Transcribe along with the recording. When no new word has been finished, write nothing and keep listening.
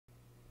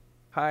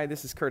Hi,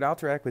 this is Kurt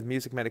Alterac with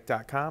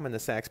MusicMedic.com and the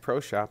Sax Pro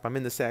Shop. I'm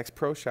in the Sax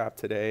Pro Shop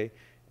today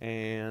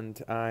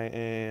and I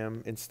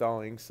am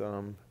installing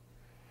some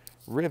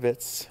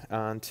rivets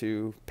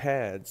onto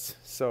pads.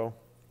 So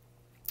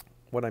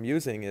what I'm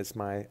using is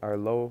our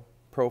low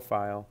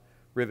profile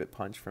rivet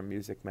punch from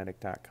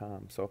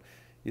MusicMedic.com. So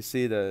you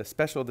see the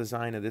special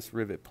design of this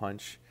rivet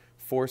punch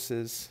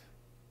forces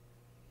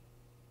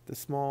the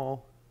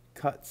small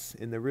cuts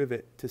in the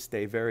rivet to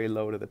stay very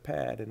low to the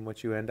pad, and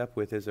what you end up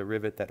with is a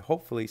rivet that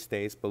hopefully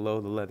stays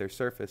below the leather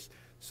surface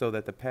so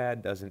that the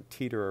pad doesn't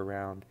teeter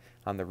around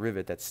on the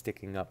rivet that's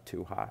sticking up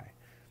too high.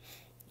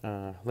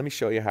 Let me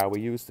show you how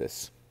we use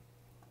this.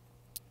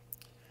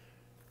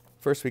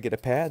 First we get a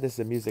pad. This is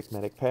a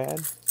MusicMedic pad.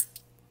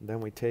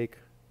 Then we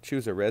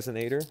choose a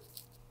resonator.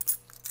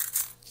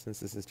 Since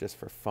this is just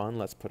for fun,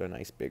 let's put a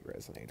nice big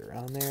resonator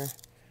on there.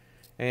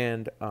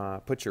 And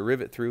put your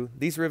rivet through.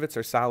 These rivets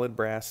are solid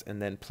brass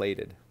and then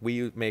plated.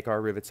 We make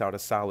our rivets out of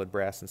solid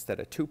brass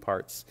instead of two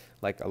parts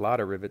like a lot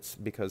of rivets,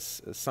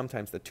 because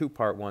sometimes the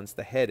two-part ones,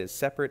 the head is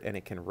separate and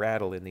it can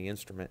rattle in the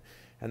instrument,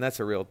 and that's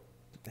a real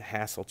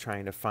hassle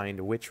trying to find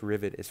which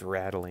rivet is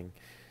rattling.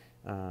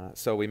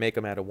 So we make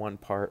them out of one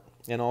part,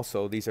 and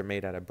also these are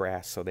made out of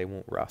brass so they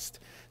won't rust.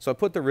 So I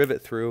put the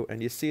rivet through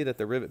and you see that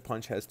the rivet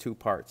punch has two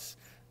parts.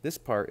 This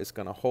part is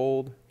going to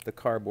hold the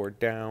cardboard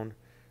down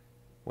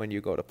when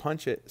you go to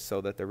punch it so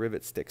that the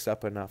rivet sticks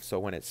up enough so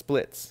when it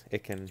splits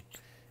it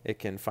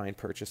can find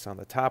purchase on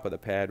the top of the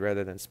pad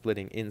rather than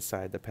splitting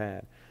inside the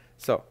pad.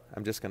 So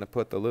I'm just going to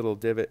put the little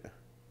divot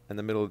in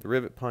the middle of the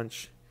rivet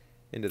punch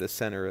into the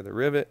center of the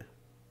rivet,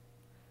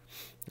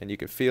 and you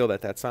can feel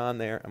that that's on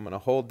there. I'm going to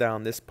hold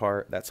down this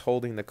part that's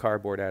holding the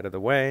cardboard out of the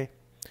way,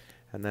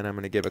 and then I'm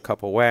going to give a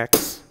couple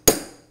whacks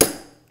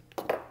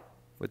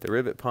with the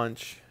rivet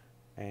punch,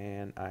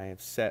 and I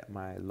have set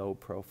my low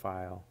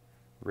profile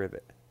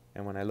rivet.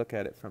 And when I look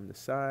at it from the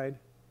side,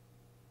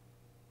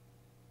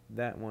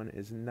 that one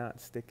is not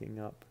sticking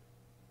up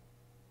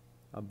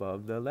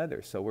above the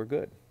leather, so we're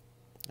good.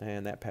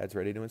 And that pad's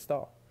ready to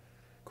install.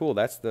 Cool,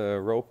 that's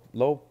the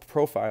low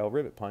profile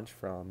rivet punch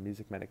from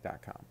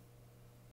MusicMedic.com.